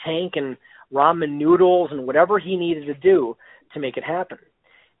in the tank and ramen noodles and whatever he needed to do to make it happen.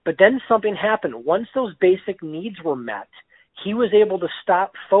 But then something happened. Once those basic needs were met, he was able to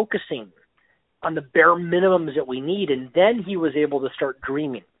stop focusing on the bare minimums that we need, and then he was able to start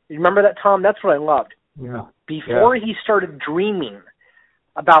dreaming. You remember that, Tom? That's what I loved. Yeah. Before he started dreaming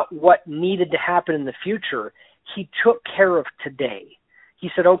about what needed to happen in the future, he took care of today.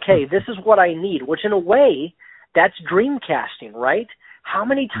 He said, okay, this is what I need, which in a way, that's dream casting, right? How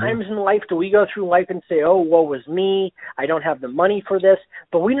many times in life do we go through life and say, oh, woe is me, I don't have the money for this,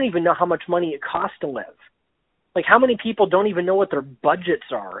 but we don't even know how much money it costs to live. Like, how many people don't even know what their budgets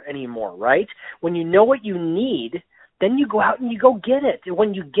are anymore, right? When you know what you need, then you go out and you go get it. And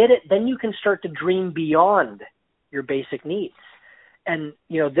when you get it, then you can start to dream beyond your basic needs. And,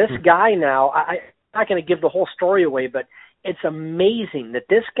 this guy now, I'm not going to give the whole story away, but it's amazing that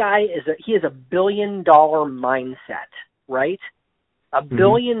this guy he has $1 billion mindset, right? $1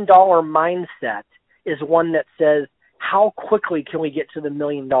 billion mindset is one that says, how quickly can we get to the $1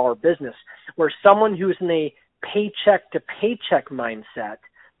 million business? Where someone who's in a paycheck to paycheck mindset,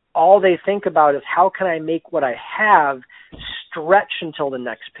 all they think about is how can I make what I have stretch until the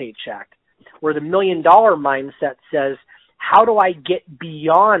next paycheck? Where the $1 million mindset says, how do I get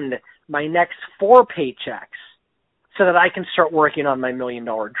beyond my next 4 paychecks so that I can start working on my $1 million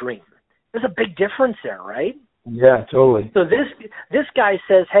dream? There's a big difference there, right? Yeah, totally. So this guy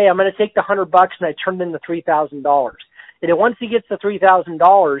says, hey, I'm going to take the $100 and I turn it into $3,000. And then once he gets the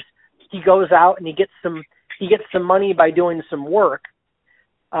 $3,000, he goes out and he gets some money by doing some work.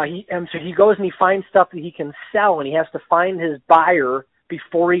 So he goes and he finds stuff that he can sell, and he has to find his buyer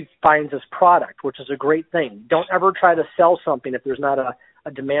before he finds his product, which is a great thing. Don't ever try to sell something if there's not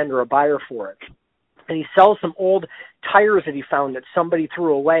a demand or a buyer for it. And he sells some old tires that he found that somebody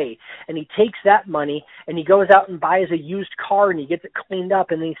threw away, and he takes that money and he goes out and buys a used car and he gets it cleaned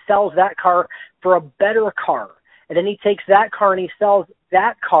up, and then he sells that car for a better car. And then he takes that car and he sells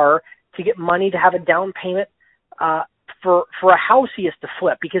that car to get money to have a down payment for a house he has to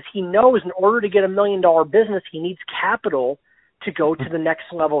flip, because he knows in order to get $1 million business, he needs capital to go to the next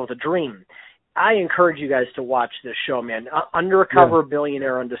level of the dream. I encourage you guys to watch this show, man. Undercover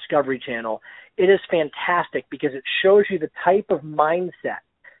Billionaire on Discovery Channel. It is fantastic because it shows you the type of mindset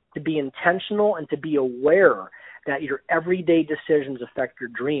to be intentional and to be aware that your everyday decisions affect your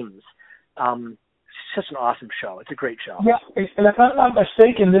dreams. It's just an awesome show. It's a great show. Yeah, and if I'm not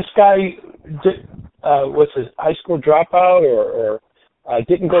mistaken, this guy was a high school dropout or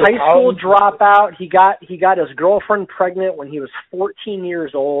Didn't go to high school college. dropout. He got his girlfriend pregnant when he was 14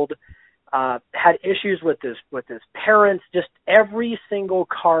 years old. Had issues with his parents. Just every single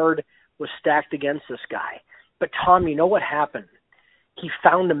card was stacked against this guy. But Tom, you know what happened? He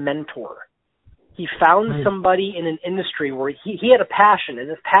found a mentor. He found somebody in an industry where he had a passion, and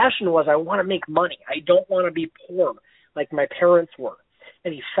his passion was, I want to make money. I don't want to be poor like my parents were.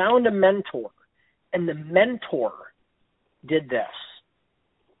 And he found a mentor, and the mentor did this.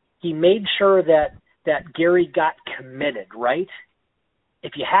 He made sure that Gary got committed, right?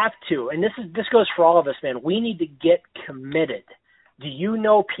 If you have to, and this goes for all of us, man, we need to get committed. Do you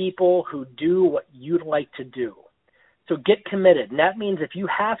know people who do what you'd like to do? So get committed. And that means if you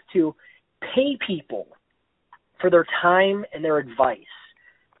have to, pay people for their time and their advice.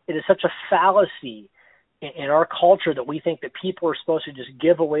 It is such a fallacy in our culture that we think that people are supposed to just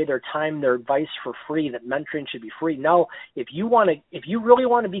give away their time, their advice for free, that mentoring should be free. No, if you really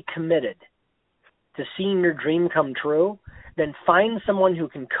want to be committed to seeing your dream come true, then find someone who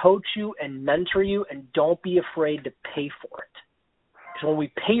can coach you and mentor you, and don't be afraid to pay for it. Because when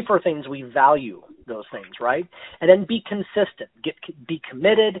we pay for things, we value those things, right? And then be consistent. Be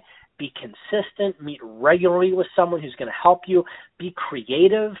committed. Be consistent, meet regularly with someone who's going to help you, be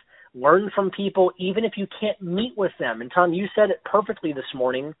creative, learn from people, even if you can't meet with them. And Tom, you said it perfectly this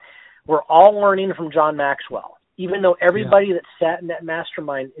morning. We're all learning from John Maxwell, even though everybody that sat in that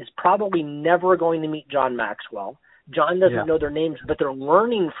mastermind is probably never going to meet John Maxwell. John doesn't know their names, but they're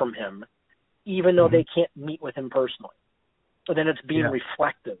learning from him, even though they can't meet with him personally. So then it's being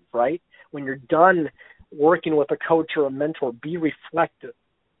reflective, right? When you're done working with a coach or a mentor, be reflective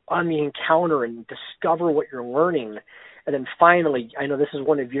on the encounter and discover what you're learning. And then finally, I know this is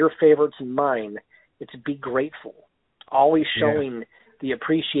one of your favorites and mine, it's be grateful. Always showing the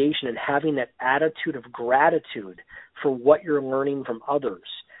appreciation and having that attitude of gratitude for what you're learning from others.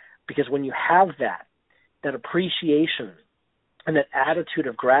 Because when you have that appreciation and that attitude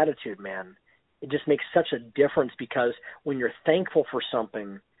of gratitude, man, it just makes such a difference, because when you're thankful for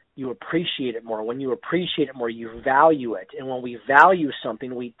something, you appreciate it more. When you appreciate it more, you value it. And when we value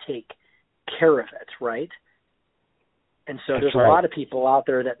something, we take care of it, right? And so there's a lot of people out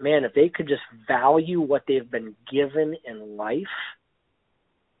there that, man, if they could just value what they've been given in life,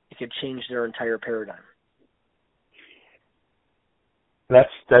 it could change their entire paradigm. That's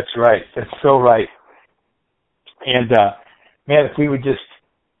right. That's so right. And, man, if we would just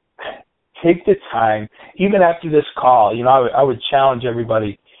take the time, even after this call, I would challenge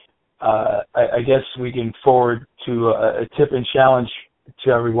everybody. I guess we can forward to a tip and challenge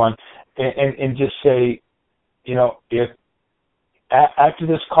to everyone, and just say, if after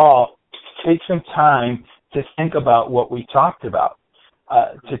this call, take some time to think about what we talked about,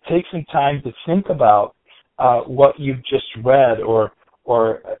 to take some time to think about what you've just read, or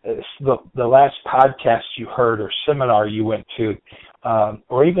the last podcast you heard, or seminar you went to,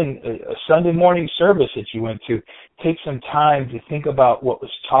 or even a Sunday morning service that you went to. Take some time to think about what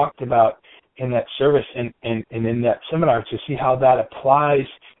was talked about in that service and in that seminar, to see how that applies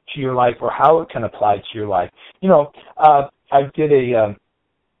to your life, or how it can apply to your life. I did a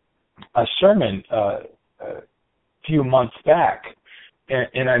sermon a few months back,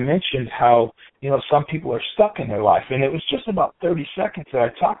 and I mentioned how, some people are stuck in their life. And it was just about 30 seconds that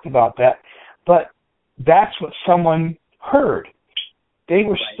I talked about that. But that's what someone heard. They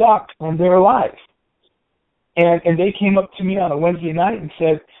were stuck in their life. And they came up to me on a Wednesday night and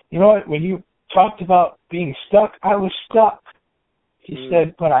said, you know what, when you talked about being stuck, I was stuck. He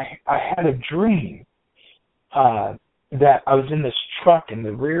said, but I had a dream that I was in this truck, and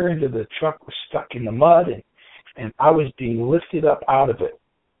the rear end of the truck was stuck in the mud, and I was being lifted up out of it,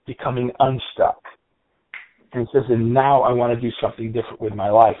 becoming unstuck. And he says, and now I want to do something different with my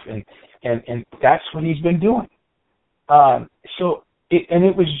life. And that's what he's been doing.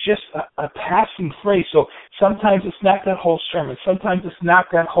 It was just a passing phrase. So sometimes it's not that whole sermon. Sometimes it's not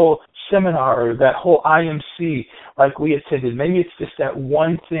that whole seminar or that whole IMC like we attended. Maybe it's just that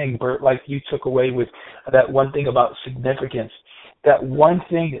one thing, Bert, like you took away with that one thing about significance, that one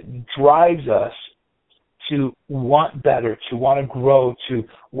thing that drives us to want better, to want to grow, to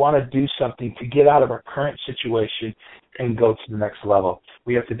want to do something, to get out of our current situation and go to the next level.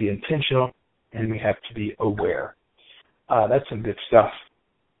 We have to be intentional, and we have to be aware. That's some good stuff.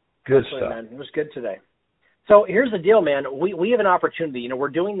 Good stuff. Man. It was good today. So here's the deal, man. We have an opportunity. We're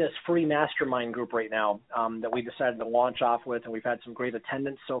doing this free mastermind group right now that we decided to launch off with, and we've had some great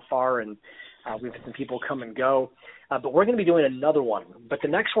attendance so far, and we've had some people come and go. But we're going to be doing another one. But the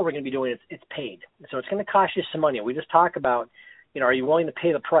next one we're going to be doing, it's paid. So it's going to cost you some money. We just talk about, are you willing to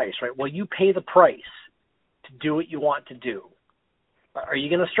pay the price, right? Well, you pay the price to do what you want to do. Are you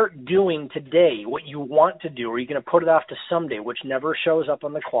going to start doing today what you want to do, or are you going to put it off to someday, which never shows up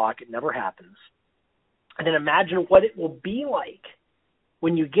on the clock? It never happens. And then imagine what it will be like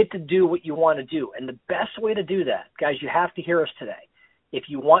when you get to do what you want to do. And the best way to do that, guys, you have to hear us today. If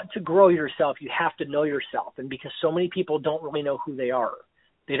you want to grow yourself, you have to know yourself. And because so many people don't really know who they are,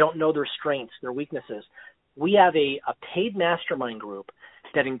 they don't know their strengths, their weaknesses, we have a paid mastermind group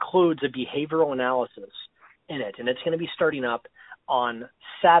that includes a behavioral analysis in it. And it's going to be starting up on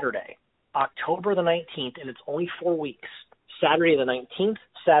Saturday, October the 19th, and it's only 4 weeks. Saturday the 19th,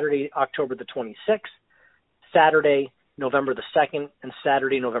 Saturday, October the 26th, Saturday, November the 2nd, and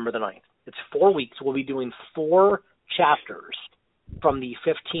Saturday, November the 9th. It's 4 weeks. We'll be doing 4 chapters from the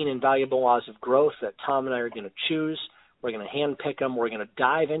 15 invaluable laws of growth that Tom and I are going to choose. We're going to handpick them. We're going to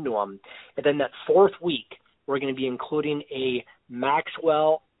dive into them. And then that 4th week, we're going to be including a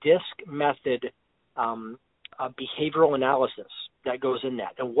Maxwell DISC method behavioral analysis that goes in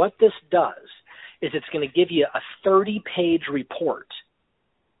that. And what this does is it's going to give you a 30-page report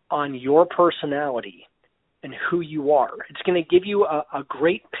on your personality and who you are. It's going to give you a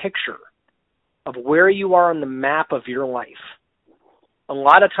great picture of where you are on the map of your life. A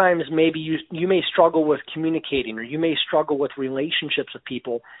lot of times maybe you may struggle with communicating, or you may struggle with relationships with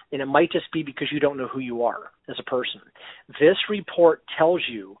people, and it might just be because you don't know who you are as a person. This report tells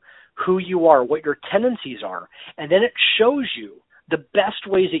you who you are, what your tendencies are, and then it shows you the best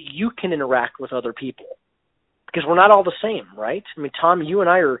ways that you can interact with other people. Because we're not all the same, right? I mean, Tom, you and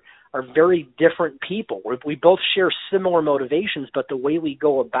I are very different people. We both share similar motivations, but the way we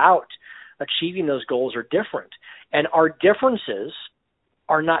go about achieving those goals are different. And our differences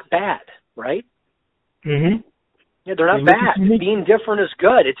are not bad, right? Mm-hmm. Yeah, they're not bad. Being different is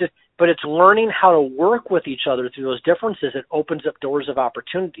good. But it's learning how to work with each other through those differences that opens up doors of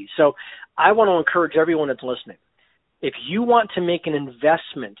opportunity. So I want to encourage everyone that's listening. If you want to make an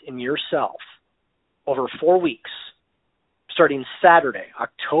investment in yourself over 4 weeks, starting Saturday,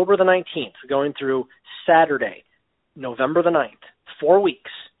 October the 19th, going through Saturday, November the 9th, 4 weeks,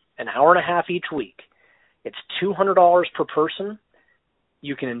 an hour and a half each week, it's $200 per person.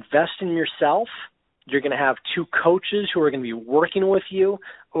 You can invest in yourself. You're going to have 2 coaches who are going to be working with you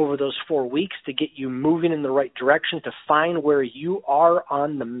over those 4 weeks to get you moving in the right direction, to find where you are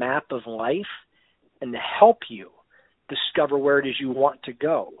on the map of life, and to help you discover where it is you want to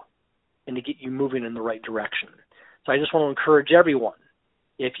go and to get you moving in the right direction. So I just want to encourage everyone,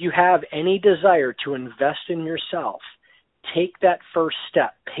 if you have any desire to invest in yourself, take that first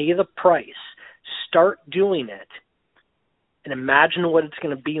step, pay the price, start doing it, and imagine what it's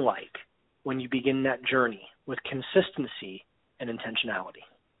going to be like when you begin that journey with consistency and intentionality.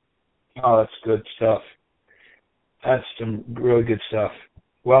 Oh, that's good stuff. That's some really good stuff.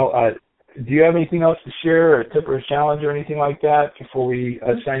 Well, do you have anything else to share, or a tip or a challenge or anything like that before we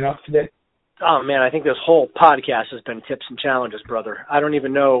sign off today? Oh, man, I think this whole podcast has been tips and challenges, brother. I don't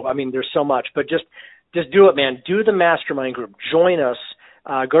even know. I mean, there's so much, but just do it, man. Do the mastermind group. Join us.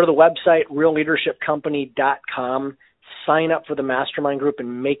 Go to the website, realleadershipcompany.com. Sign up for the mastermind group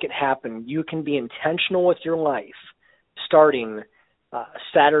and make it happen. You can be intentional with your life starting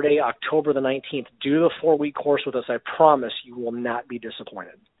Saturday, October the 19th. Do the 4-week course with us. I promise you will not be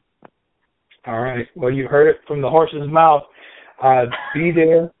disappointed. All right. Well, you heard it from the horse's mouth. Be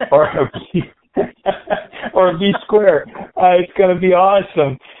there or be square. It's going to be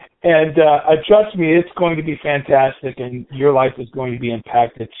awesome. And trust me, it's going to be fantastic, and your life is going to be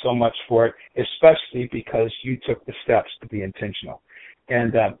impacted so much for it, especially because you took the steps to be intentional.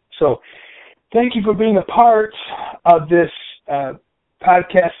 And so thank you for being a part of this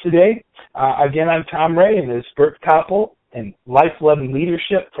podcast today. Again, I'm Tom Ray, and this is Bert Koppel and Life Loving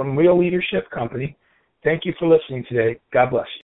Leadership from Real Leadership Company. Thank you for listening today. God bless you.